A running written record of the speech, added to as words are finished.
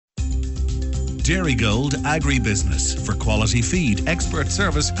Dairygold Agribusiness for quality feed, expert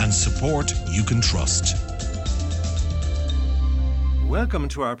service and support you can trust. Welcome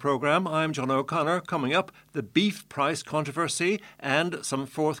to our programme. I'm John O'Connor. Coming up, the beef price controversy and some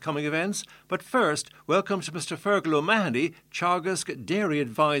forthcoming events. But first, welcome to Mr. Fergal O'Mahony, Teagasc Dairy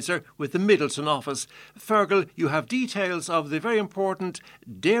Advisor with the Midleton office. Fergal, you have details of the very important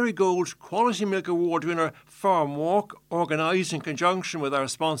Dairygold Quality Milk Award winner Farm Walk, organised in conjunction with our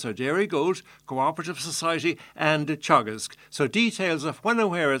sponsor Dairygold, Cooperative Society and Teagasc. So details of when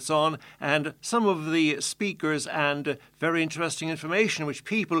and where it's on and some of the speakers and very interesting information which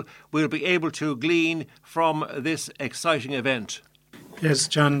people will be able to glean from this exciting event. Yes,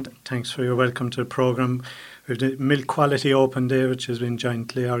 John, thanks for your welcome to the programme. We have the Milk Quality Open Day, which has been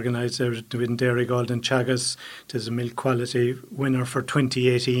jointly organised between Dairygold and Teagasc. It is a Milk Quality winner for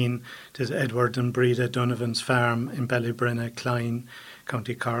 2018. It is Edward and Breda Donovan's farm in Ballybrenna, Clyne,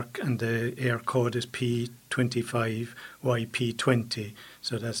 County Cork, and the air code is P25YP20.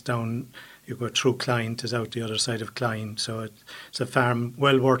 So that's down. You go through Clyne, it's out the other side of Clyne. So it's a farm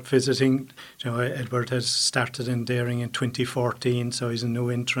well worth visiting. You know, Edward has started in dairying in 2014, so he's a new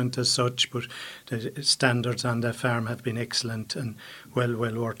entrant as such, but the standards on that farm have been excellent and well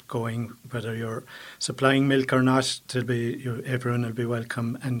worth going. Whether you're supplying milk or not, everyone will be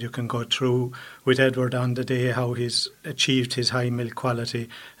welcome, and you can go through with Edward on the day how he's achieved his high milk quality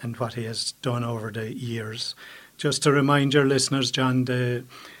and what he has done over the years. Just to remind your listeners, John, the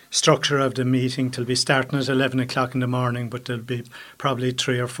structure of the meeting will be starting at 11 o'clock in the morning, but there'll be probably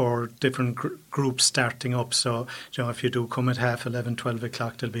 3 or 4 different groups starting up. So, you know, if you do come at 11:30, 12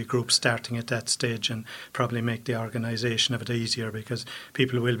 o'clock, there'll be groups starting at that stage and probably make the organisation of it easier because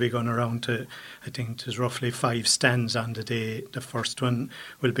people will be going around to, I think there's roughly 5 stands on the day. The first one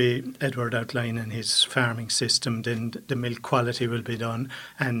will be Edward outlining his farming system, then the milk quality will be done,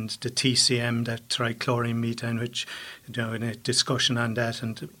 and the TCM, that trichlorine methane, which, you know, in a discussion on that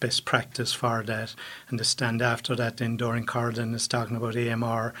and best practice for that. And the stand after that, then Doran Corden is talking about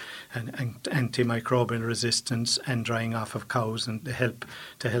AMR and antimicrobial resistance and drying off of cows and to help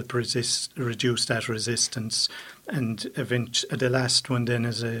reduce that resistance. And the last one then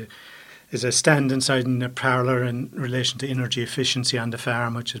is a stand inside in the parlour in relation to energy efficiency on the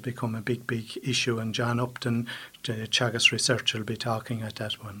farm, which has become a big issue. And John Upton, the Teagasc researcher, will be talking at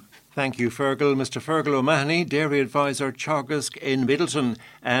that one. Thank you, Fergal. Mr. Fergal O'Mahony, Dairy Advisor, Teagasc in Midleton.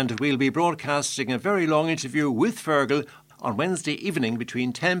 And we'll be broadcasting a very long interview with Fergal on Wednesday evening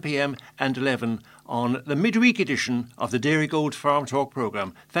between 10 p.m. and 11 on the midweek edition of the Dairygold Farm Talk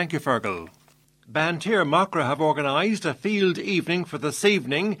programme. Thank you, Fergal. Bantir Macra have organised a field evening for this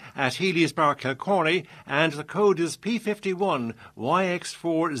evening at Healy's Bar, Kilcorny, and the code is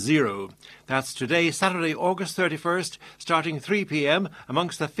P51YX40. That's today, Saturday, August 31st, starting 3 p.m.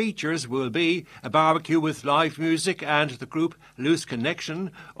 Amongst the features will be a barbecue with live music and the group Loose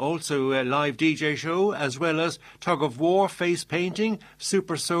Connection, also a live DJ show, as well as tug of war, face painting,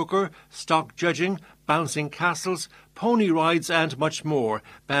 super soaker, stock judging, bouncing castles, pony rides and much more.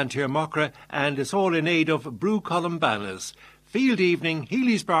 Bantir Macra, and it's all in aid of Brew Columbanas. Field evening,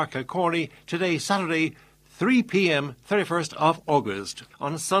 Healy's Bar, Kilcorny, today, Saturday, 3 p.m, 31st of August.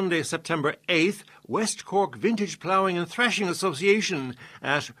 On Sunday, September 8th, West Cork Vintage Ploughing and Threshing Association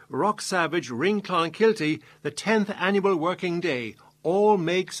at Rock Savage, Ring Clonakilty, the 10th annual working day. All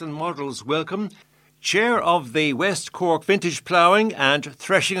makes and models welcome. Chair of the West Cork Vintage Ploughing and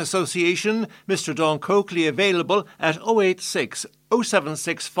Threshing Association, Mr. Don Coakley, available at 086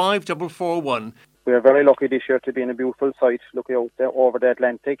 076 5441. We are very lucky this year to be in a beautiful site looking out there over the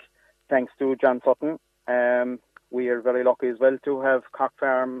Atlantic, thanks to John Sutton. We are very lucky as well to have Cork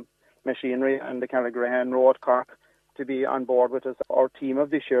Farm Machinery and the Callagrehan Road, Cork, to be on board with us. Our team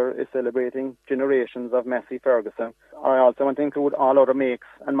of this year is celebrating generations of Massey Ferguson. I also want to include all other makes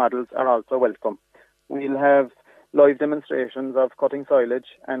and models are also welcome. We'll have live demonstrations of cutting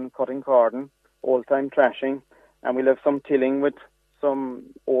silage and cutting cordon, old-time thrashing, and we'll have some tilling with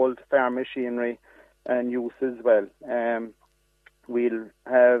some old farm machinery and use as well.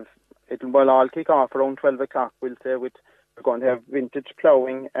 It'll all kick off around 12 o'clock, we'll say, we're going to have vintage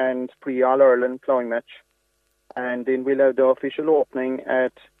ploughing and pre-All-Ireland ploughing match. And then we'll have the official opening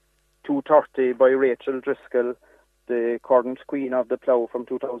at 2:30 by Rachel Driscoll, the current queen of the plough from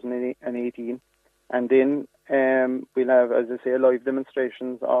 2018. And then we'll have, as I say, live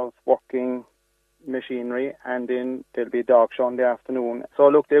demonstrations of working machinery, and then there'll be a dog show in the afternoon. So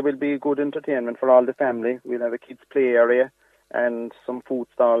look, there will be good entertainment for all the family. We'll have a kids' play area and some food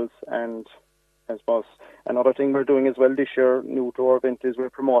stalls and I suppose another thing we're doing as well this year, new to our event, is we're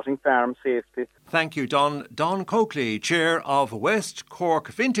promoting farm safety. Thank you, Don. Don Coakley, Chair of West Cork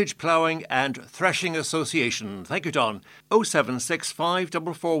Vintage Ploughing and Threshing Association. Thank you, Don. 076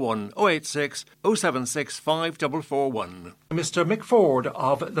 5441 086 076 5441. Mr. Mick Ford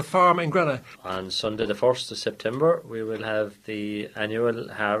of the farm in Grena. On Sunday the 1st of September we will have the annual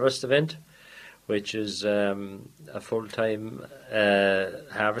harvest event, which is a full-time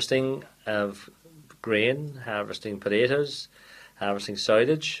harvesting of grain, harvesting potatoes, harvesting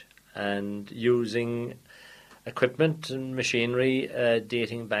silage, and using equipment and machinery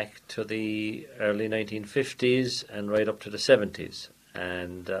dating back to the early 1950s and right up to the 70s.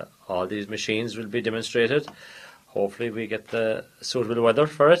 And all these machines will be demonstrated. Hopefully we get the suitable weather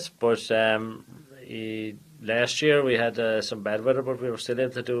for it, but last year we had some bad weather, but we were still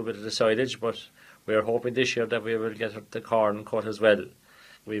able to do a bit of the silage, but we are hoping this year that we will get the corn cut as well.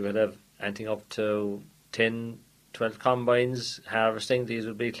 We will have anything up to 10, 12 combines harvesting. These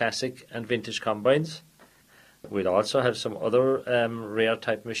will be classic and vintage combines. We'll also have some other rare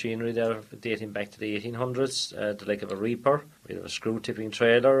type machinery there dating back to the 1800s, the like of a reaper. We'll have a screw tipping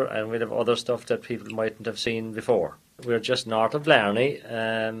trailer, and we'll have other stuff that people mightn't have seen before. We're just north of Blarney,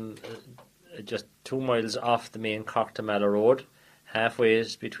 just 2 miles off the main Cork to Mallow road, halfway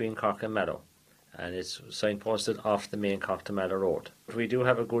between Cork and Mallow. And it's signposted off the main Cork to Mallow road. We do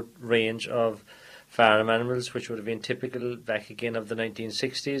have a good range of farm animals which would have been typical back again of the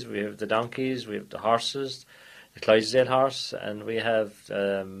 1960s. We have the donkeys, we have the horses, the Clydesdale horse, and we have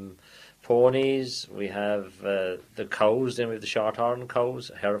ponies, we have the cows, then we have the shorthorn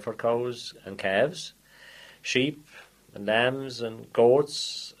cows, Hereford cows and calves, sheep and lambs and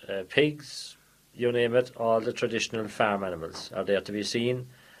goats, pigs, you name it. All the traditional farm animals are there to be seen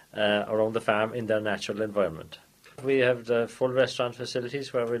around the farm in their natural environment. We have the full restaurant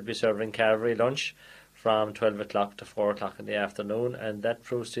facilities where we'll be serving cavalry lunch from 12 o'clock to 4 o'clock in the afternoon, and that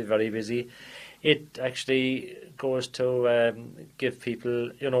proves to be very busy. It actually goes to give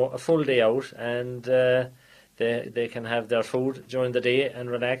people, a full day out, and they can have their food during the day and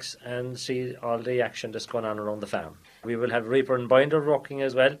relax and see all the action that's going on around the farm. We will have reaper and binder working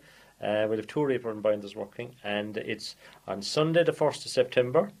as well. We'll have 2 reaper and binders working, and it's on Sunday the 1st of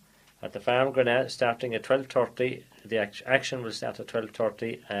September at the farm Grenagh, starting at 12:30. The action will start at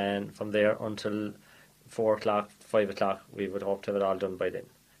 12:30, and from there until 4 o'clock, 5 o'clock, we would hope to have it all done by then.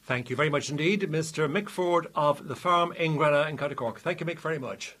 Thank you very much indeed, Mr. Mick Ford of the farm in Grena in County Cork. Thank you, Mick, very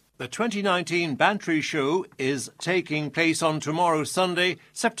much. The 2019 Bantry Show is taking place on tomorrow, Sunday,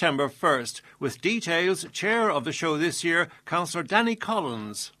 September 1st, with details. Chair of the show this year, Councillor Danny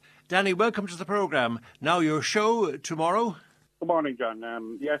Collins. Danny, welcome to the programme. Now your show tomorrow. Good morning,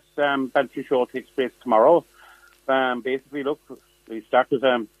 John. Yes, Bantry Show takes place tomorrow. Basically, look, we start at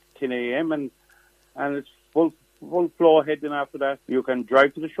 10 a.m. and it's full flow ahead. Then after that, you can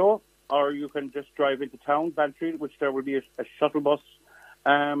drive to the show, or you can just drive into town, Bantry, which there will be a shuttle bus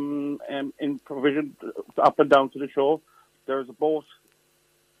in provision up and down to the show. There's a boat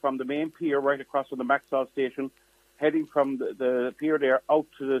from the main pier right across from the Maxwell station, heading from the pier there out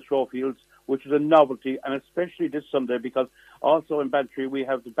to the show fields, which is a novelty, and especially this Sunday, because also in Bantry we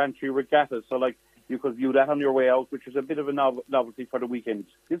have the Bantry Regatta, so you could view that on your way out, which is a bit of a novelty for the weekend.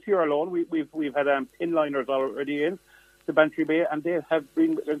 This year alone, we've had pinliners already in the Bantry Bay, and they have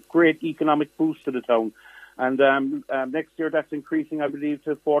been a great economic boost to the town. And next year that's increasing, I believe,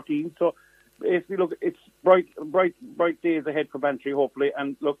 to 14. So basically, look, it's bright days ahead for Bantry, hopefully.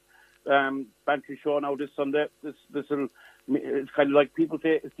 And look, Bantry Show now this Sunday. It's kind of like people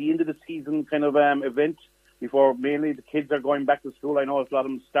say it's the end of the season kind of event before mainly the kids are going back to school. I know a lot of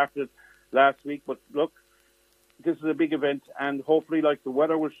them started last week, but look, this is a big event, and hopefully, like,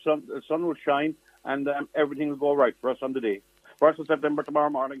 the sun will shine, and everything will go right for us on the day. 1st of September tomorrow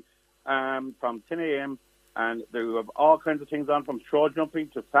morning, from 10 a.m. And they have all kinds of things on, from show jumping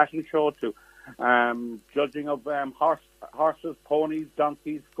to fashion show to judging of horses, ponies,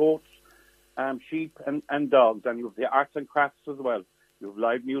 donkeys, goats, sheep and dogs. And you have the arts and crafts as well. You have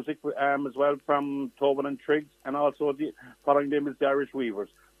live music as well from Tobin and Triggs, and also following them is the Irish Weavers.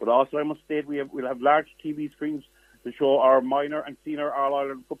 But also, I must state, we'll have large TV screens to show our minor and senior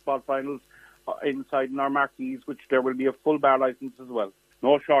All-Ireland football finals inside in our marquees, which there will be a full bar licence as well.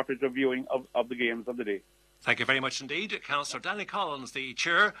 No shortage of viewing of the games of the day. Thank you very much indeed, Councillor Danny Collins, the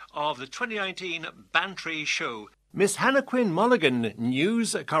chair of the 2019 Bantry Show. Miss Hannah Quinn Mulligan,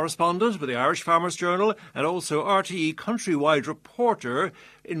 news correspondent with the Irish Farmers Journal and also RTE Countrywide reporter,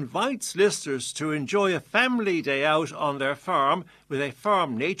 invites listeners to enjoy a family day out on their farm with a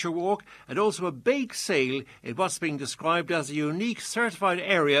farm nature walk and also a bake sale in what's being described as a unique certified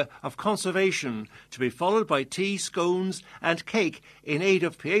area of conservation, to be followed by tea, scones and cake in aid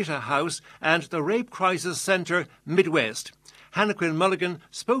of Pieta House and the Rape Crisis Centre Midwest. Hannah Quinn Mulligan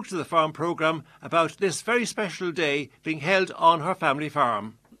spoke to the farm programme about this very special day being held on her family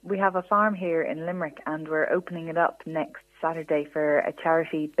farm. We have a farm here in Limerick and we're opening it up next Saturday for a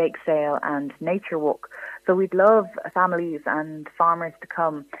charity bake sale and nature walk. So we'd love families and farmers to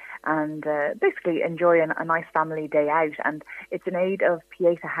come and basically enjoy a nice family day out. And it's in aid of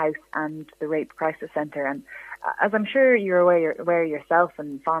Pieta House and the Rape Crisis Centre. And as I'm sure you're aware yourself,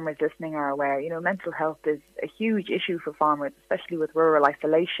 and farmers listening are aware, you know, mental health is a huge issue for farmers, especially with rural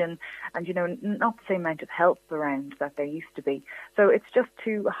isolation and, you know, not the same amount of help around that there used to be. So it's just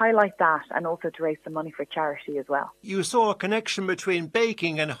to highlight that and also to raise some money for charity as well. You saw a connection between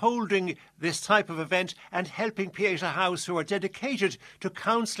baking and holding this type of event and helping Pieta House, who are dedicated to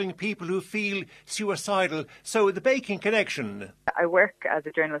counselling people who feel suicidal. So the baking connection. I work as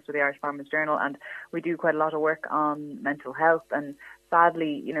a journalist with the Irish Farmers Journal and we do quite a lot of work on mental health, and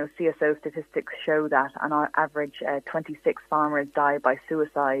sadly, you know, CSO statistics show that on average 26 farmers die by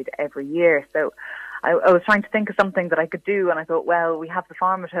suicide every year. So I was trying to think of something that I could do, and I thought, well, we have the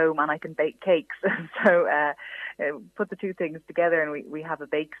farm at home and I can bake cakes. So put the two things together and we have a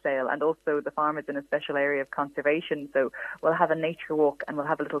bake sale. And also the farm is in a special area of conservation, so we'll have a nature walk and we'll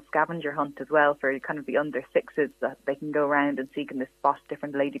have a little scavenger hunt as well for kind of the under sixes, that they can go around and seek and spot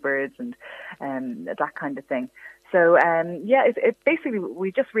different ladybirds and that kind of thing. So, it basically,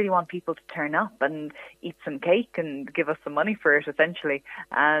 we just really want people to turn up and eat some cake and give us some money for it, essentially,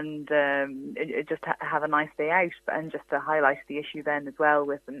 and just have a nice day out, and just to highlight the issue then as well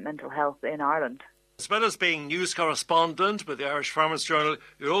with mental health in Ireland. As well as being news correspondent with the Irish Farmers Journal,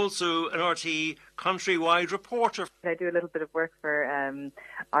 you're also an RTE Countrywide reporter. I do a little bit of work for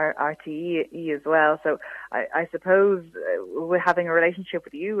our RTE as well. So I suppose we're having a relationship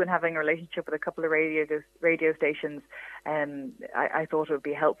with you and having a relationship with a couple of radio stations. I thought it would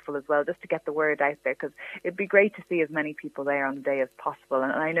be helpful as well, just to get the word out there, because it'd be great to see as many people there on the day as possible.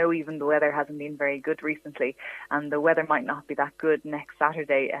 And I know even the weather hasn't been very good recently, and the weather might not be that good next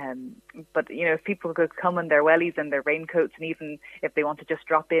Saturday. But, you know, if people could come in their wellies and their raincoats, and even if they want to just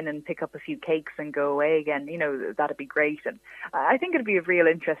drop in and pick up a few cakes and go away again, you know, that'd be great. And I think it'd be of real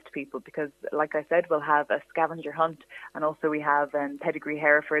interest to people because, like I said, we'll have a scavenger hunt, and also we have pedigree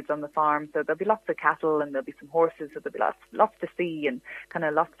Herefords on the farm, so there'll be lots of cattle and there'll be some horses, so there'll be lots to see and kind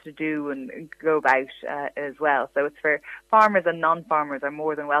of lots to do and go about as well. So it's for farmers, and non-farmers are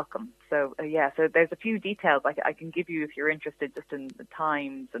more than welcome. So so there's a few details I can give you if you're interested, just in the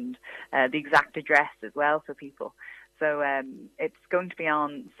times and the exact address as well for people. So it's going to be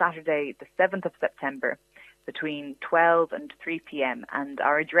on Saturday, the 7th of September, between 12 and 3 p.m. And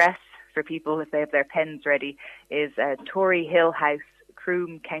our address for people, if they have their pens ready, is Tory Hill House,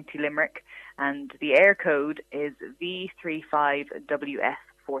 Croom, County Limerick, and the air code is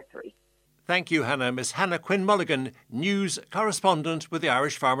V35WF43. Thank you, Hannah. Miss Hannah Quinn Mulligan, news correspondent with the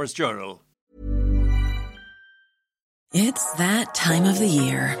Irish Farmers Journal. It's that time of the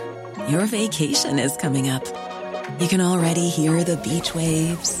year. Your vacation is coming up. You can already hear the beach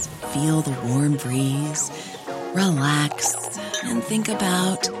waves, feel the warm breeze, relax, and think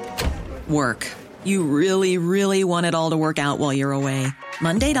about work. You really, really want it all to work out while you're away.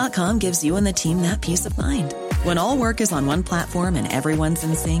 Monday.com gives you and the team that peace of mind. When all work is on one platform and everyone's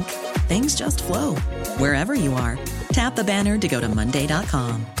in sync, things just flow. Wherever you are, tap the banner to go to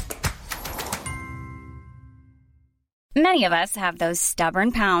Monday.com. Many of us have those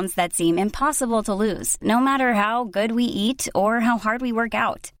stubborn pounds that seem impossible to lose, no matter how good we eat or how hard we work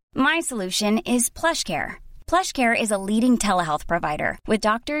out. My solution is PlushCare. PlushCare is a leading telehealth provider with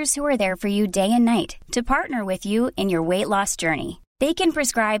doctors who are there for you day and night to partner with you in your weight loss journey. They can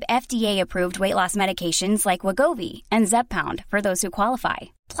prescribe FDA-approved weight loss medications like Wegovy and Zepbound for those who qualify.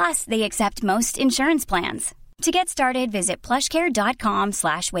 Plus, they accept most insurance plans. To get started, visit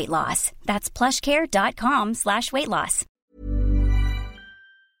plushcare.com/weightloss. That's plushcare.com/weightloss.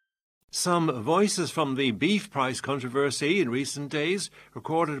 Some voices from the beef price controversy in recent days,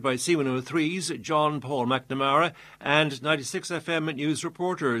 recorded by C103's John Paul McNamara and 96 FM news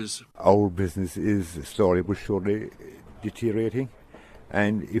reporters. Our business is slowly but surely deteriorating,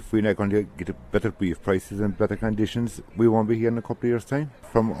 and if we're not going to get better beef prices and better conditions, we won't be here in a couple of years' time.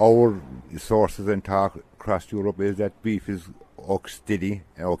 From our sources and talk across Europe is that beef is steady,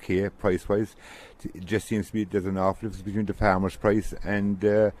 okay, price-wise. It just seems to be there's an awful difference between the farmer's price and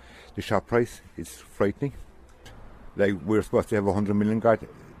the shop price. It's frightening. Like, we're supposed to have 100 million got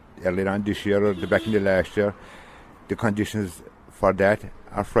earlier on this year or the back in the last year. The conditions for that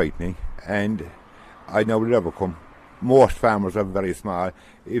are frightening, and I know will ever come. Most farmers are very small.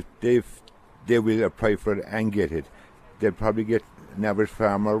 If they will apply for it and get it, they'll probably get, an average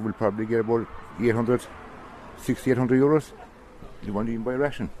farmer will probably get about 800 euros. They won't even buy a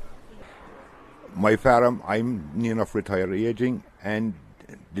ration. My farm, I'm near enough retired, aging, and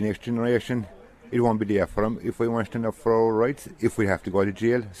the next generation, it won't be there for them. If we want to stand up for our rights, if we have to go to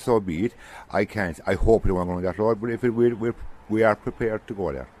jail, so be it. I hope they won't go on that road, but if it will, we are prepared to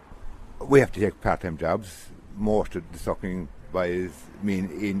go there. We have to take part-time jobs. Most of the suckling boys,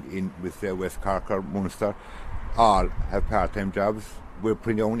 in with West Cork or Munster, all have part-time jobs. We're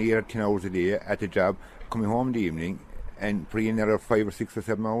putting on 8 or 10 hours a day at the job, coming home in the evening and putting in another 5 or 6 or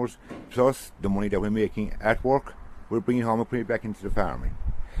 7 hours, plus the money that we're making at work, we're bringing home and putting it back into the farming.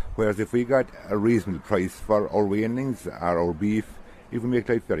 Whereas if we got a reasonable price for our weanlings or our beef, it would make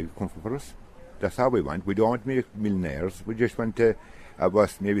life very comfortable for us. That's how we want. We don't want to make millionaires. We just want to,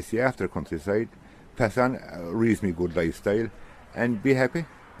 us maybe see after the countryside, pass on a reasonably good lifestyle and be happy.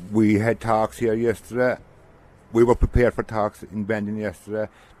 We had talks here yesterday. We were prepared for talks in Bandon yesterday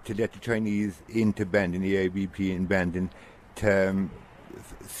to let the Chinese into Bandon, the ABP in Bandon, to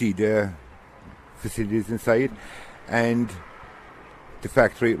see the facilities inside, and the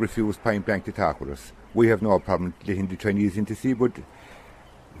factory refused point blank to talk with us. We have no problem letting the Chinese in to see, but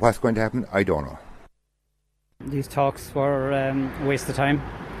what's going to happen, I don't know. These talks were a waste of time.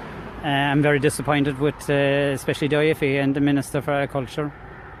 I'm very disappointed with especially the IFA and the Minister for Agriculture.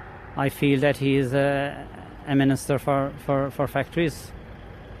 I feel that he is a minister for factories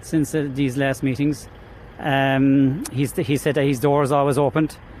since these last meetings. He said that his door is always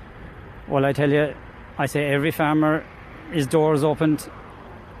opened. Well, I tell you, I say every farmer, his door is opened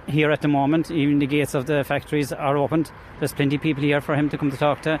here at the moment. Even the gates of the factories are opened. There's plenty of people here for him to come to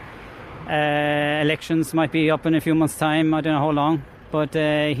talk to. Elections might be up in a few months' time. I don't know how long, but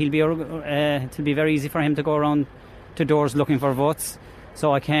it'll be very easy for him to go around to doors looking for votes.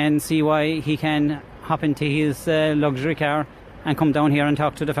 So I can see why he can hop into his luxury car and come down here and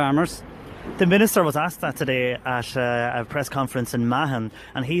talk to the farmers. The Minister was asked that today at a press conference in Mahon,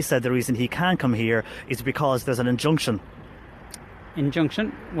 and he said the reason he can't come here is because there's an injunction.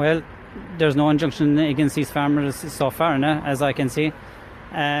 Injunction? Well, there's no injunction against these farmers so far, as I can see.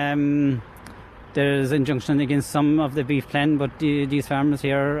 There's injunction against some of the beef plan, but these farmers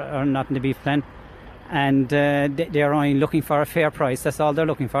here are not in the beef plan, and they're only looking for a fair price. That's all they're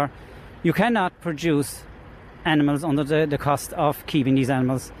looking for. You cannot produce animals under the cost of keeping these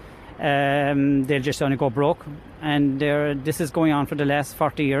animals. They'll just only go broke, and this is going on for the last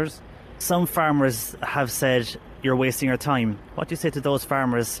 40 years. Some farmers have said you're wasting your time. What do you say to those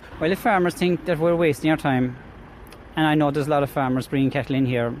farmers? Well, if farmers think that we're wasting our time, and I know there's a lot of farmers bringing cattle in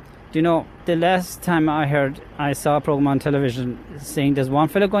here. Do you know, the last time I saw a programme on television saying there's one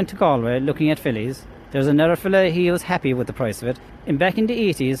fella going to Galway looking at fillies. There's another fella, he was happy with the price of it. And back in the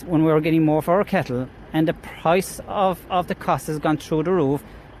 80s, when we were getting more for our cattle, and the price of the cost has gone through the roof,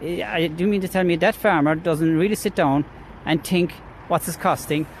 I do mean to tell me that farmer doesn't really sit down and think what's it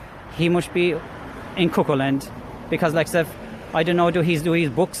costing. He must be in cuckoo land, because like I said, I don't know, do he do his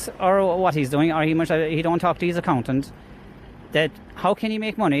books or what he's doing, or he don't talk to his accountant. That how can he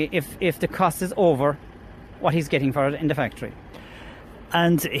make money if the cost is over what he's getting for it in the factory?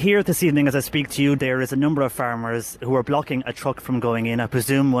 And here this evening, as I speak to you, there is a number of farmers who are blocking a truck from going in. I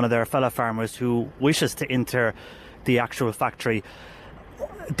presume one of their fellow farmers who wishes to enter the actual factory.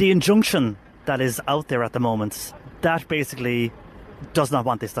 The injunction that is out there at the moment, that basically does not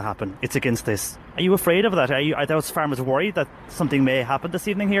want this to happen. It's against this. Are you afraid of that? Are those farmers worried that something may happen this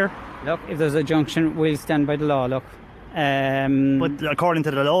evening here? Look, if there's a injunction, we'll stand by the law, look. But according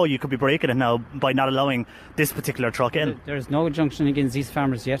to the law, you could be breaking it now by not allowing this particular truck in. There's no injunction against these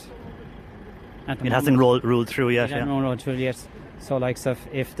farmers yet. It hasn't ruled through yet. It hasn't ruled through yet. So, like,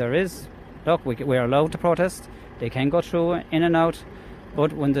 if there is, look, we're allowed to protest. They can go through in and out.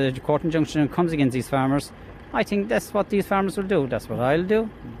 But when the court injunction comes against these farmers, I think that's what these farmers will do. That's what I'll do.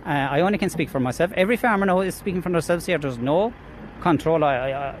 I only can speak for myself. Every farmer now is speaking for themselves here. There's no control.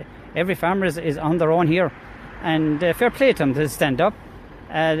 Every farmer is on their own here. And fair play to them to stand up.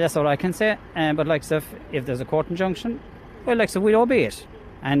 That's all I can say. But like so, if there's a court injunction, well, like so, we obey it.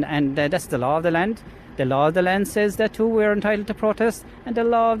 And that's the law of the land. The law of the land says that too we're entitled to protest, and the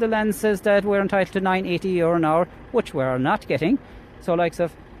law of the land says that we're entitled to €9.80 an hour, which we're not getting. So like so,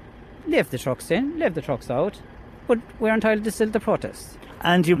 leave the trucks in, leave the trucks out. but we're entitled to still to protest.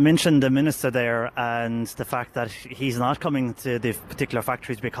 And you mentioned the minister there and the fact that he's not coming to the particular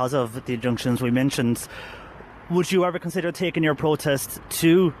factories because of the injunctions we mentioned. Would you ever consider taking your protest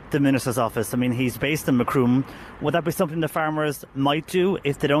to the minister's office? I mean, he's based in Macroom. Would that be something the farmers might do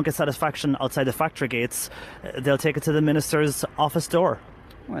if they don't get satisfaction outside the factory gates? They'll take it to the minister's office door.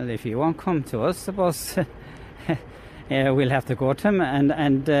 Well, if he won't come to us, suppose we'll have to go to him,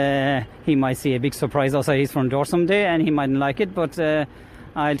 and he might see a big surprise outside his front door someday, and he mightn't like it. But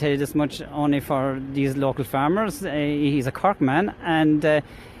I'll tell you this much: only for these local farmers, he's a Cork man, and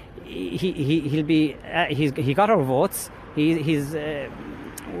he'll be. He got our votes. He's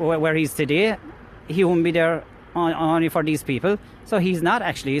where he's today. He won't be there only for these people. So he's not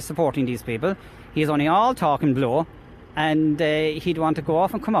actually supporting these people. He's only all talk and blow, and he'd want to go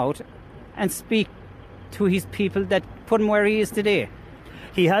off and come out and speak to his people that put him where he is today.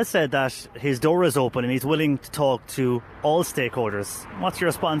 He has said that his door is open and he's willing to talk to all stakeholders. What's your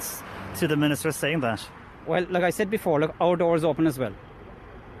response to the minister saying that? Well, like I said before, look, our door is open as well.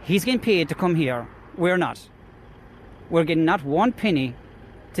 He's getting paid to come here. We're not. We're getting not one penny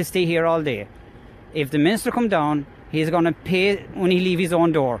to stay here all day. If the minister come down, he's going to pay when he leave his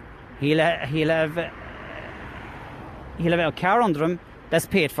own door. He'll have a car under him that's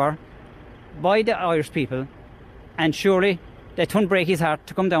paid for by the Irish people, and surely that won't break his heart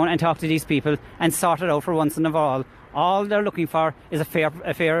to come down and talk to these people and sort it out for once and for all. All they're looking for is a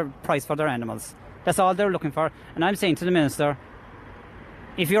fair price for their animals. That's all they're looking for. And I'm saying to the minister,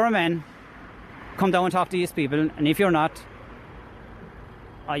 if you're a man, come down and talk to these people, and if you're not,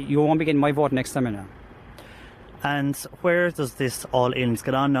 you won't be getting my vote next time now. And where does this all end? It's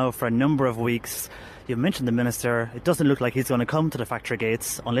gone on now for a number of weeks. You mentioned the minister. It doesn't look like he's going to come to the factory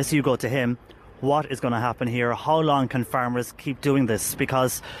gates unless you go to him. What is going to happen here? How long can farmers keep doing this?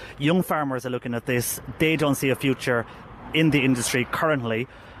 Because young farmers are looking at this. They don't see a future in the industry currently.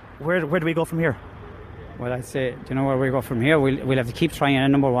 Where do we go from here? Well, I'd say, do you know where we go from here? We'll have to keep trying at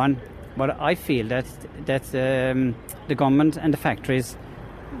number one. But I feel that the government and the factories,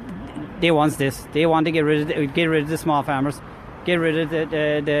 they want this. They want to get rid of the small farmers, get rid of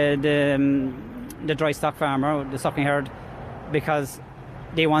the dry stock farmer, the sucking herd, because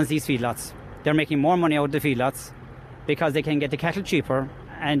they want these feedlots. They're making more money out of the feedlots because they can get the cattle cheaper,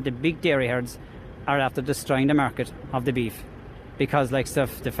 and the big dairy herds are after destroying the market of the beef. Because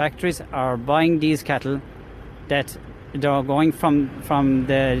the factories are buying these cattle that they're going from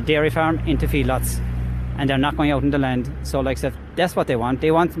the dairy farm into feedlots, and they're not going out in the land. So that's what they want.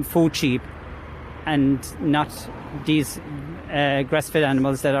 They want food cheap and not these grass-fed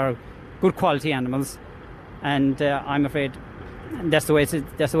animals that are good quality animals. And I'm afraid that's the way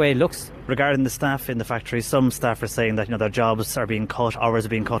it looks. Regarding the staff in the factory, some staff are saying that their jobs are being cut, hours are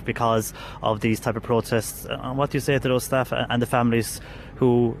being cut because of these type of protests. What do you say to those staff and the families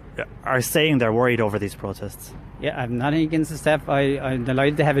who are saying they're worried over these protests? Yeah, I'm not against the staff. I'm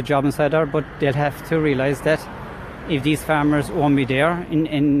delighted they have a job inside there, but they'll have to realise that if these farmers won't be there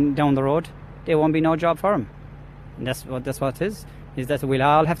in down the road, there won't be no job for them. And that's what it is that we'll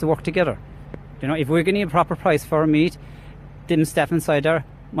all have to work together. If we're getting a proper price for our meat, them staff inside there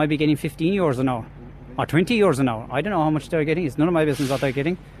might be getting 15 euros an hour or 20 euros an hour. I don't know how much they're getting. It's none of my business what they're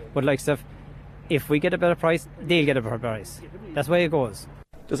getting. But if we get a better price, they'll get a better price. That's the way it goes.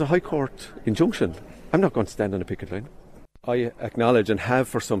 There's a High Court injunction. I'm not going to stand on a picket line. I acknowledge and have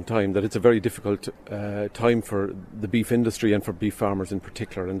for some time that it's a very difficult time for the beef industry and for beef farmers in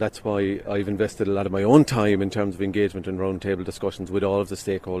particular, and that's why I've invested a lot of my own time in terms of engagement and roundtable discussions with all of the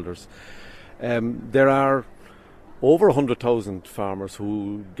stakeholders. There are over 100,000 farmers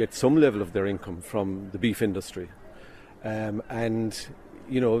who get some level of their income from the beef industry. This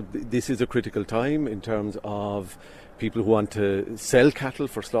is a critical time in terms of people who want to sell cattle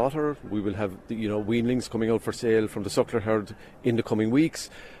for slaughter. We will have weanlings coming out for sale from the suckler herd in the coming weeks.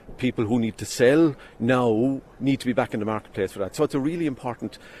 People who need to sell now need to be back in the marketplace for that. So it's a really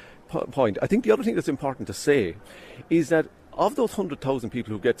important point. I think the other thing that's important to say is that of those 100,000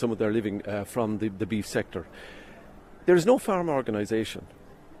 people who get some of their living from the beef sector, there is no farm organisation,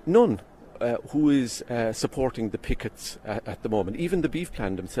 none, who is supporting the pickets at the moment. Even the beef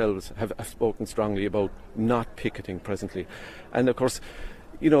plan themselves have spoken strongly about not picketing presently. And of course,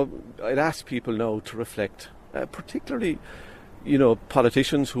 I'd ask people now to reflect, particularly,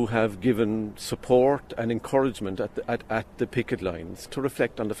 politicians who have given support and encouragement at the picket lines, to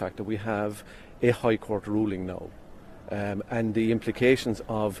reflect on the fact that we have a High Court ruling now. And the implications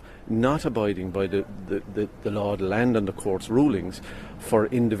of not abiding by the law, the land and the court's rulings for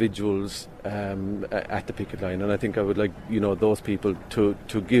individuals at the picket line. And I think I would like those people to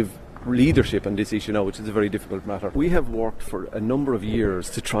give leadership on this issue now, which is a very difficult matter. We have worked for a number of years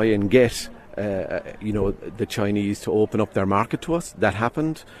to try and get the Chinese to open up their market to us. That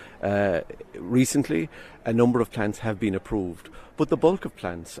happened recently. A number of plants have been approved, but the bulk of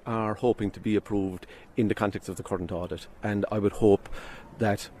plants are hoping to be approved in the context of the current audit. And I would hope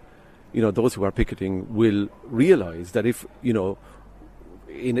that those who are picketing will realise that if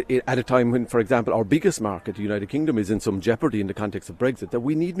at a time when, for example, our biggest market, the United Kingdom, is in some jeopardy in the context of Brexit, that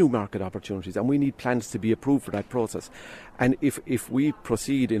we need new market opportunities and we need plans to be approved for that process. And if we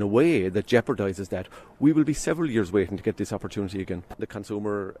proceed in a way that jeopardises that, we will be several years waiting to get this opportunity again. The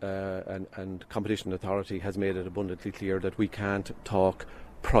Consumer and Competition Authority has made it abundantly clear that we can't talk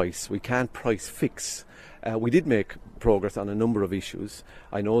price. We can't price fix. We did make progress on a number of issues.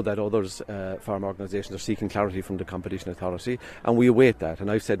 I know that others, farm organisations, are seeking clarity from the Competition Authority, and we await that.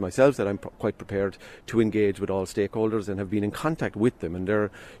 And I've said myself that I'm quite prepared to engage with all stakeholders and have been in contact with them. And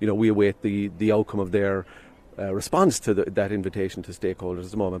we await the outcome of their response to that invitation to stakeholders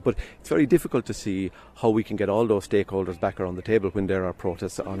at the moment. But it's very difficult to see how we can get all those stakeholders back around the table when there are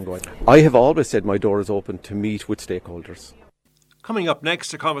protests ongoing. I have always said my door is open to meet with stakeholders. Coming up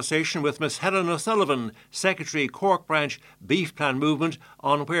next, a conversation with Miss Helen O'Sullivan, Secretary, Cork Branch Beef Plan Movement,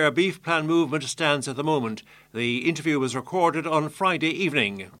 on where Beef Plan Movement stands at the moment. The interview was recorded on Friday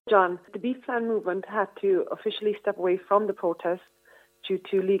evening. John, the Beef Plan Movement had to officially step away from the protest due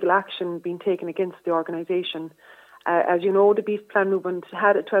to legal action being taken against the organisation. As you know, the Beef Plan Movement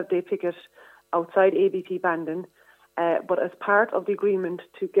had a 12-day picket outside ABP Bandon, but as part of the agreement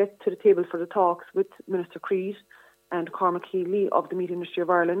to get to the table for the talks with Minister Creed and Cormac Healy of the Meat Industry of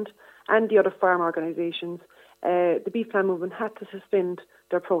Ireland and the other farm organisations, the Beef Plan Movement had to suspend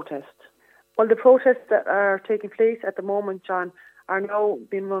their protest. Well, the protests that are taking place at the moment, John, are now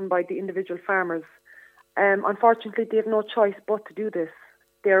being run by the individual farmers. Unfortunately, they have no choice but to do this.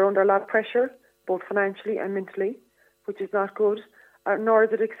 They are under a lot of pressure, both financially and mentally, which is not good, nor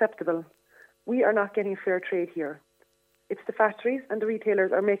is it acceptable. We are not getting fair trade here. It's the factories and the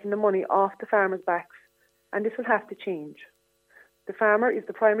retailers are making the money off the farmers' backs, and this will have to change. The farmer is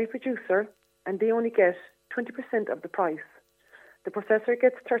the primary producer, and they only get 20% of the price. The processor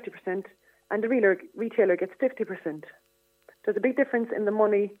gets 30%, and the retailer gets 50%. There's a big difference in the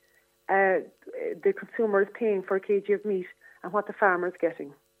money the consumer is paying for a kg of meat and what the farmer is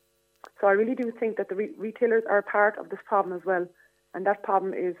getting. So I really do think that the retailers are a part of this problem as well, and that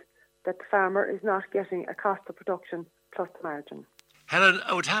problem is that the farmer is not getting a cost of production plus the margin. Helen,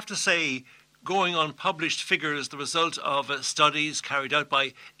 I would have to say, going on published figures, the result of studies carried out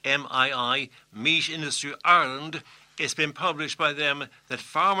by MII, Meat Industry Ireland, it's been published by them that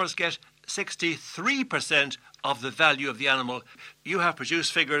farmers get 63% of the value of the animal. You have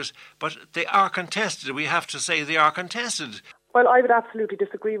produced figures, but they are contested. We have to say they are contested. Well, I would absolutely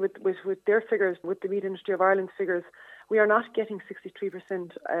disagree with their figures, with the Meat Industry of Ireland's figures. We are not getting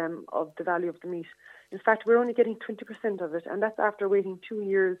 63% of the value of the meat. In fact, we're only getting 20% of it, and that's after waiting 2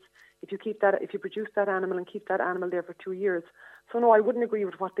 years. If you produce that animal and keep that animal there for 2 years. So no, I wouldn't agree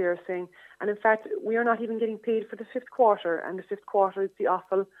with what they're saying. And in fact, we are not even getting paid for the fifth quarter, and the fifth quarter is the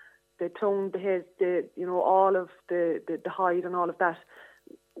offal, the tongue, the head, all of the hide and all of that.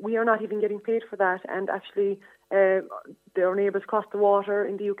 We are not even getting paid for that, and actually our neighbours across the water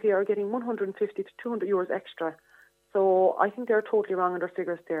in the UK are getting 150 to 200 euros extra. So I think they're totally wrong on their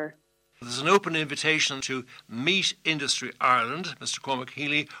figures there. There's an open invitation to Meat Industry Ireland, Mr. Cormac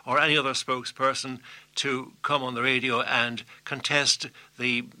Healy, or any other spokesperson to come on the radio and contest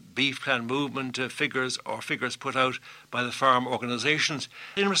the Beef Plan Movement figures or figures put out by the farm organisations.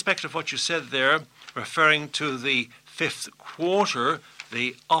 In respect of what you said there, referring to the fifth quarter,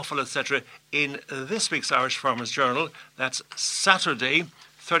 the offal, etc., in this week's Irish Farmers Journal, that's Saturday,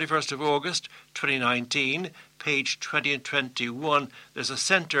 31st of August 2019, page 20 and 21, there's a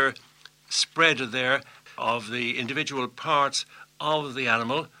centre spread there of the individual parts of the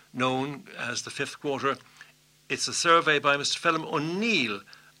animal known as the fifth quarter. It's a survey by Mr. Phelim O'Neill,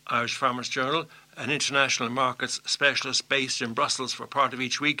 Irish Farmers Journal, an international markets specialist based in Brussels for part of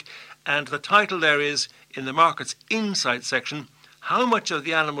each week, and the title there is, in the Markets Insight section, how much of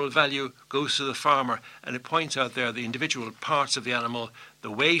the animal value goes to the farmer, and it points out there the individual parts of the animal,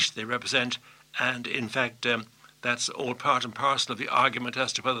 the weight they represent, and in fact that's all part and parcel of the argument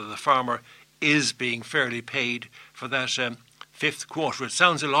as to whether the farmer is being fairly paid for that fifth quarter. It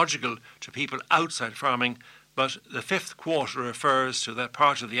sounds illogical to people outside farming, but the fifth quarter refers to that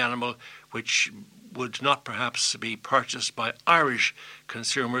part of the animal which would not perhaps be purchased by Irish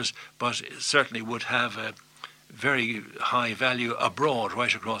consumers, but certainly would have very high value abroad,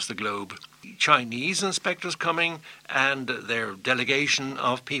 right across the globe. Chinese inspectors coming and their delegation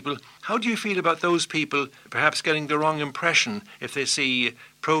of people. How do you feel about those people perhaps getting the wrong impression if they see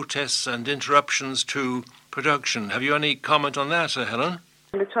protests and interruptions to production? Have you any comment on that, Helen?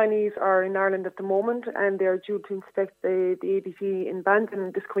 The Chinese are in Ireland at the moment and they are due to inspect the ABC in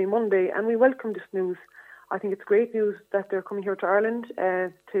Bandon this coming Monday, and we welcome this news. I think it's great news that they're coming here to Ireland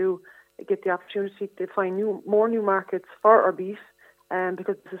to get the opportunity to find more new markets for our beef,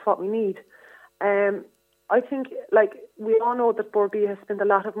 because this is what we need. I think, we all know that Bord Bia has spent a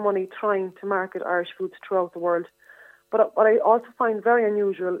lot of money trying to market Irish foods throughout the world. But what I also find very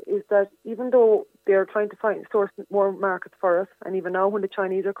unusual is that even though they're trying to source more markets for us, and even now when the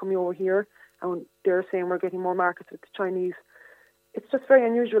Chinese are coming over here and they're saying we're getting more markets with the Chinese, it's just very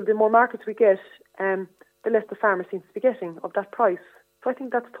unusual. The more markets we get, the less the farmer seems to be getting of that price. So I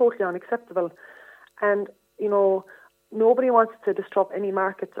think that's totally unacceptable. And, nobody wants to disrupt any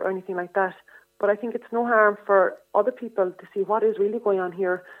markets or anything like that. But I think it's no harm for other people to see what is really going on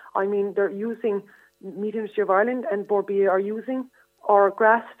here. I mean, they're using Meat Industry of Ireland and Bord Bia are using our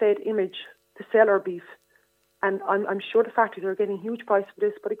grass-fed image to sell our beef. And I'm sure the factories are getting huge price for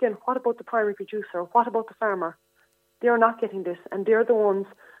this. But again, what about the primary producer? What about the farmer? They are not getting this. And they're the ones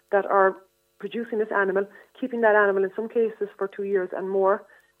that are producing this animal, keeping that animal in some cases for 2 years and more.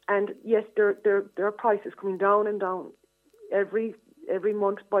 And yes, their price is coming down and down. Every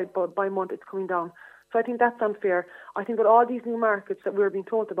month, by month, it's coming down. So I think that's unfair. I think with all these new markets that we're being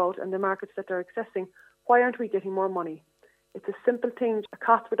told about and the markets that they're accessing, why aren't we getting more money? It's a simple thing. A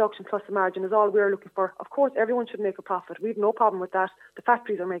cost reduction plus a margin is all we're looking for. Of course, everyone should make a profit. We have no problem with that. The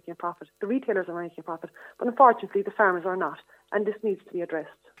factories are making a profit. The retailers are making a profit. But unfortunately, the farmers are not. And this needs to be addressed.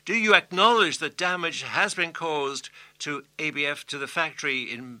 Do you acknowledge that damage has been caused to ABF, to the factory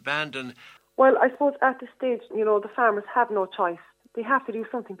in Bandon? Well, I suppose at this stage, the farmers have no choice. They have to do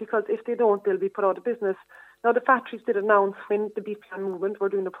something, because if they don't, they'll be put out of business. Now, the factories did announce when the beef plan movement were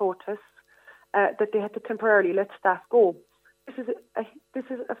doing the protests that they had to temporarily let staff go. This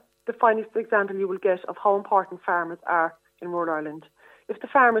is the finest example you will get of how important farmers are in rural Ireland. If the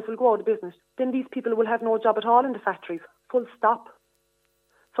farmers will go out of business, then these people will have no job at all in the factories, full stop.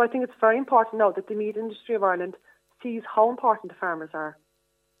 So I think it's very important now that the Meat Industry of Ireland sees how important the farmers are.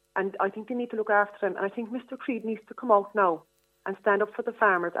 And I think they need to look after them. And I think Mr. Creed needs to come out now and stand up for the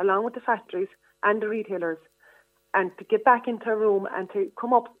farmers, along with the factories and the retailers, and to get back into a room and to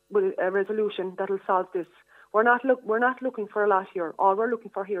come up with a resolution that will solve this. We're not looking for a lot here. All we're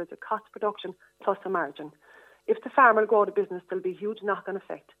looking for here is a cost production plus a margin. If the farmer will go out of business, there'll be a huge knock-on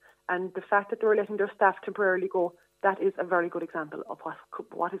effect. And the fact that they're letting their staff temporarily go, that is a very good example of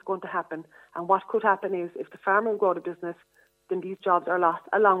what is going to happen. And what could happen is, if the farmer will go out of business, then these jobs are lost,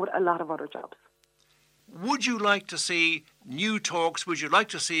 along with a lot of other jobs. Would you like to see new talks? Would you like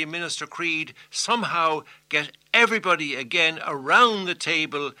to see Minister Creed somehow get everybody again around the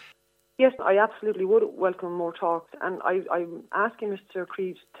table? Yes, I absolutely would welcome more talks. And I'm asking Mr.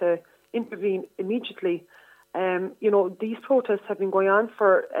 Creed to intervene immediately. These protests have been going on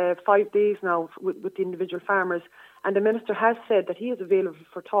for 5 days now with the individual farmers. And the Minister has said that he is available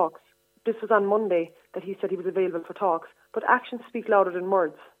for talks. This was on Monday that he said he was available for talks. But actions speak louder than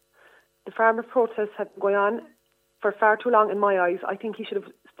words. The farmer protests have been going on for far too long in my eyes. I think he should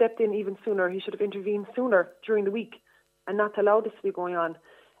have stepped in even sooner. He should have intervened sooner during the week and not allow this to be going on.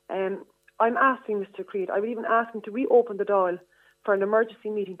 I'm asking Mr. Creed, I would even ask him to reopen the Dáil for an emergency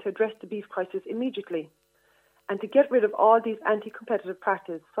meeting to address the beef crisis immediately and to get rid of all these anti-competitive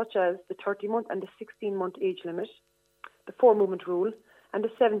practices such as the 30-month and the 16-month age limit, the 4-movement rule and the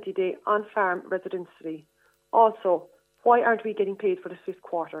 70-day on-farm residency. Also, why aren't we getting paid for the 5th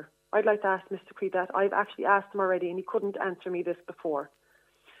quarter? I'd like to ask Mr. Creed that. I've actually asked him already and he couldn't answer me this before.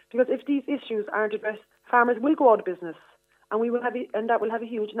 Because if these issues aren't addressed, farmers will go out of business and that will have a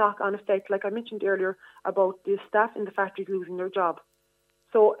huge knock-on effect, like I mentioned earlier, about the staff in the factories losing their job.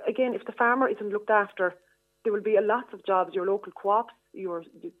 So again, if the farmer isn't looked after, there will be a lot of jobs, your local co-ops, your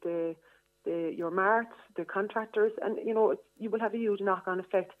marts, the contractors, and you will have a huge knock-on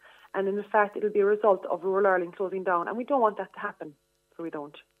effect. And in fact, it'll be a result of rural Ireland closing down. And we don't want that to happen, so we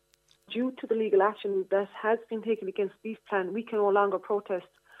don't. Due to the legal action that has been taken against Beef Plan, we can no longer protest.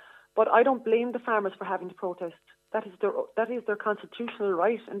 But I don't blame the farmers for having to protest. That is their constitutional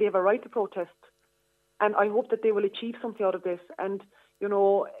right, and they have a right to protest. And I hope that they will achieve something out of this. And,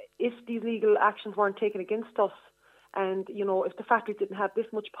 if these legal actions weren't taken against us, and, if the factories didn't have this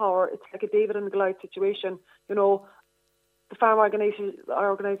much power, it's like a David and Goliath situation. The farm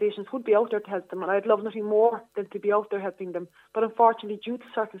organisations would be out there to help them, and I'd love nothing more than to be out there helping them. But unfortunately, due to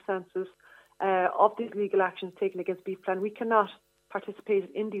circumstances, of these legal actions taken against Beef Plan. We cannot participate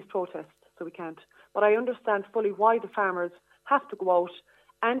in these protests, so we can't. But I understand fully why the farmers have to go out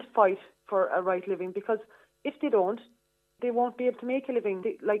and fight for a right living, because if they don't, they won't be able to make a living.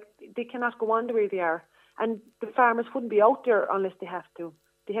 They cannot go on the way they are. And the farmers wouldn't be out there unless they have to.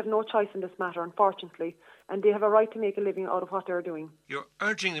 They have no choice in this matter, unfortunately, and they have a right to make a living out of what they're doing. You're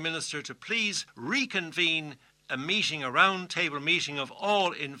urging the Minister to please reconvene a meeting, a round-table meeting of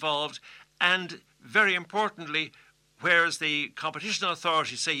all involved, and very importantly, whereas the competition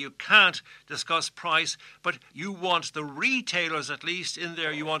authorities say you can't discuss price, but you want the retailers at least in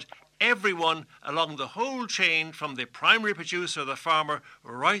there, you want everyone along the whole chain, from the primary producer, the farmer,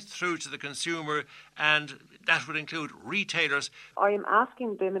 right through to the consumer, and that would include retailers. I am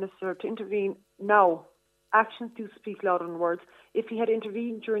asking the Minister to intervene now. Actions do speak louder than words. If he had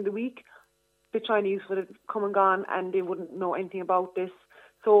intervened during the week, the Chinese would have come and gone and they wouldn't know anything about this.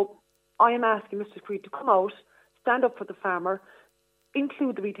 So I am asking Mr. Creed to come out, stand up for the farmer,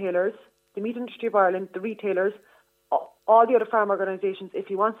 include the retailers, the Meat Industry of Ireland, the retailers, all the other farm organisations, if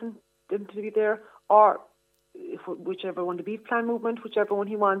he wants them to be there, or whichever one, the Beef Plan movement, whichever one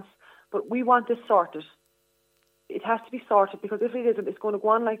he wants. But we want this sorted. It has to be sorted, because if it isn't, it's going to go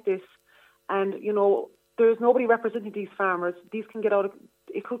on like this. And, there's nobody representing these farmers. It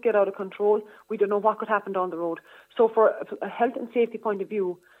could get out of control. We don't know what could happen down the road. So for a health and safety point of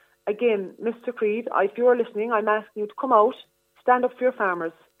view, again, Mr. Creed, if you're listening, I'm asking you to come out, stand up for your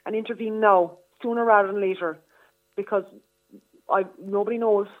farmers and intervene now, sooner rather than later, because nobody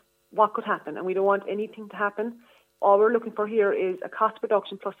knows what could happen, and we don't want anything to happen. All we're looking for here is a cost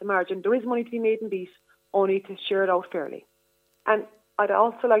production plus a margin. There is money to be made in beef, only to share it out fairly. And I'd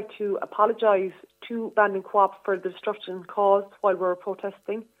also like to apologise to Bandon Co-op for the destruction caused while we were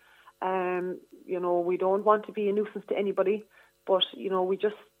protesting. We don't want to be a nuisance to anybody, but, we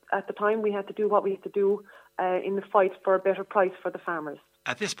just, at the time, we had to do what we had to do in the fight for a better price for the farmers.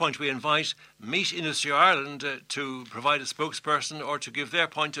 At this point, we invite Meat Industry Ireland to provide a spokesperson or to give their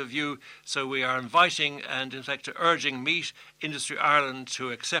point of view. So we are inviting and, in fact, urging Meat Industry Ireland to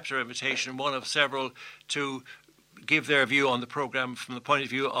accept our invitation, one of several, to give their view on the programme from the point of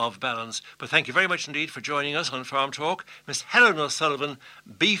view of balance. But thank you very much indeed for joining us on Farm Talk. Miss Helen O'Sullivan,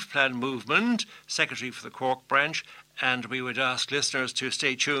 Beef Plan Movement, Secretary for the Cork branch, and we would ask listeners to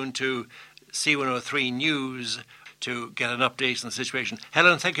stay tuned to C103 News to get an update on the situation.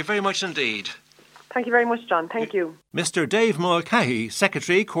 Helen, thank you very much indeed. Thank you very much, John. Thank you. Mr. Dave Mulcahy,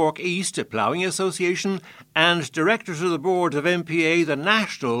 Secretary, Cork East Ploughing Association and Director to the Board of MPA, the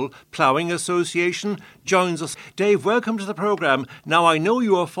National Ploughing Association, joins us. Dave, welcome to the programme. Now, I know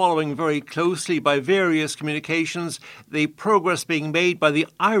you are following very closely by various communications the progress being made by the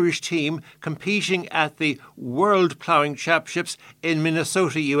Irish team competing at the World Ploughing Championships in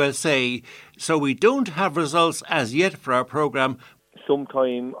Minnesota, USA. So we don't have results as yet for our programme.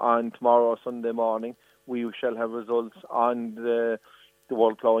 Sometime on tomorrow or Sunday morning, we shall have results on the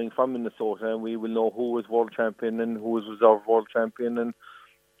World Ploughing from Minnesota, and we will know who was world champion and who was reserve world champion,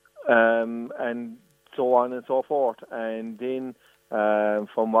 and so on and so forth. And then,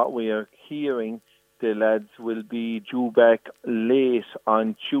 from what we are hearing, the lads will be due back late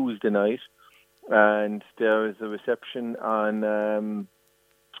on Tuesday night, and there is a reception on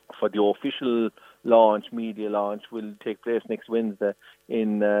for the official media launch will take place next Wednesday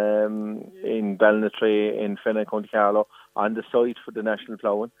in Ballinatray in Fenagh, County Carlow, on the site for the National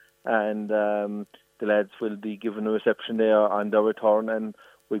Ploughing, and the lads will be given a reception there on their return, and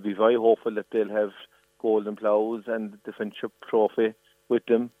we'll be very hopeful that they'll have golden ploughs and the Friendship Trophy with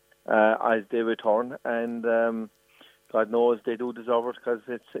them as they return, and God knows they do deserve it, because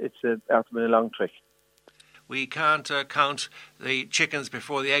it's been a long trek. We can't count the chickens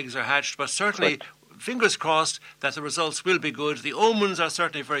before the eggs are hatched, but certainly, fingers crossed that the results will be good. The omens are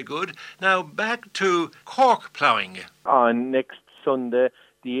certainly very good. Now, back to Cork ploughing. On next Sunday,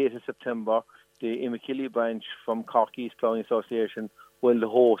 the 8th of September, the Imekilly branch from Cork East Ploughing Association will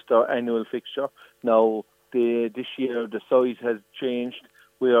host our annual fixture. Now, this year, the size has changed.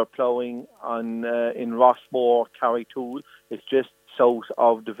 We are ploughing in Rossmore, Carrytool. It's just south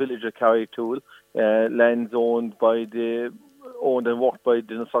of the village of Carrytool. Lands owned and worked by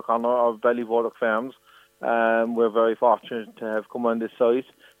the Nusser Connor of Ballyvodock Farms. We're very fortunate to have come on this site.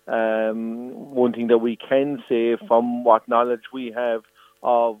 One thing that we can say from what knowledge we have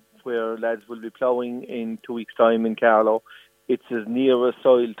of where lads will be ploughing in 2 weeks' time in Carlow, it's as near a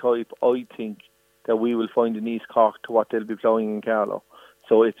soil type, I think, that we will find in East Cork to what they'll be ploughing in Carlow.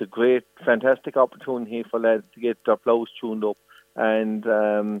 So it's a great, fantastic opportunity for lads to get their ploughs tuned up. And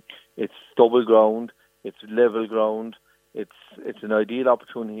it's double ground, it's level ground, it's an ideal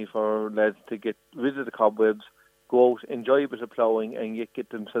opportunity for lads to get rid of the cobwebs, go out, enjoy a bit of ploughing, and get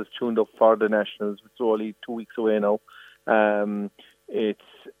themselves tuned up for the Nationals, which is only 2 weeks away now. It's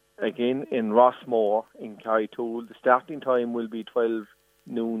again in Rossmore in Carrytool. The starting time will be 12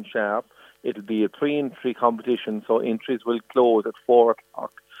 noon sharp. It'll be a 3-entry competition, so entries will close at 4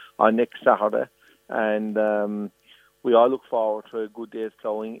 o'clock on next Saturday. And we all look forward to a good day's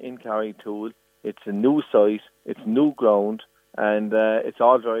ploughing in Carrytool. It's a new site, it's new ground, and it's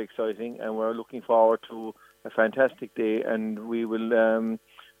all very exciting, and we're looking forward to a fantastic day, and we will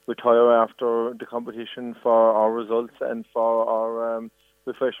retire after the competition for our results and for our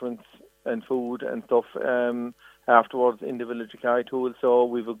refreshments and food and stuff afterwards in the village of Carrytool. So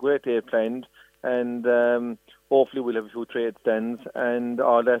we've a great day planned, and hopefully we'll have a few trade stands and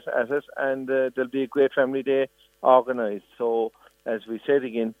all that at it, and there'll be a great family day organised. So as we said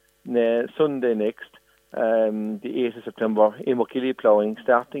again, Sunday next, the 8th of September, in Mochilly ploughing,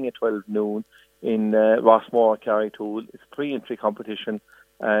 starting at 12 noon in Rossmore, Carrytool. It's a 3-entry competition,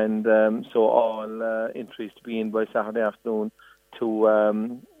 and so all entries to be in by Saturday afternoon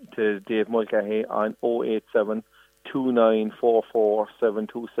to Dave Mulcahy on 087 2944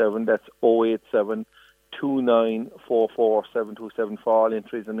 727. That's 087 2944 727 for all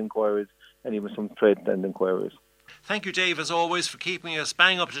entries and inquiries, and even some trade stand inquiries. Thank you, Dave, as always, for keeping us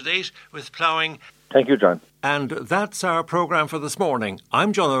bang up to date with ploughing. Thank you, John. And that's our programme for this morning.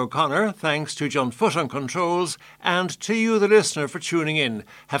 I'm John O'Connor. Thanks to John Foot on controls, and to you, the listener, for tuning in.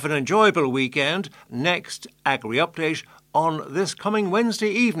 Have an enjoyable weekend. Next Agri Update on this coming Wednesday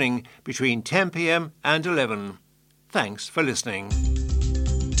evening between 10 p.m. and 11. Thanks for listening.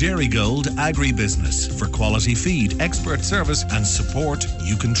 Dairygold Agribusiness, for quality feed, expert service and support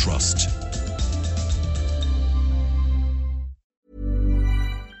you can trust.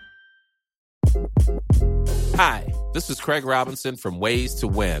 Hi, this is Craig Robinson from Ways to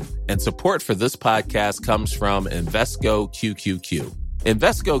Win, and support for this podcast comes from Invesco QQQ.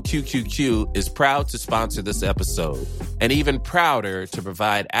 Invesco QQQ is proud to sponsor this episode, and even prouder to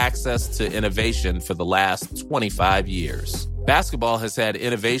provide access to innovation for the last 25 years. Basketball has had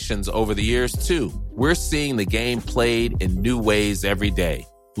innovations over the years, too. We're seeing the game played in new ways every day.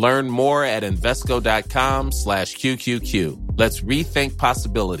 Learn more at Invesco.com/QQQ. Let's rethink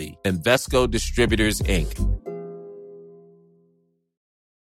possibility. Invesco Distributors, Inc.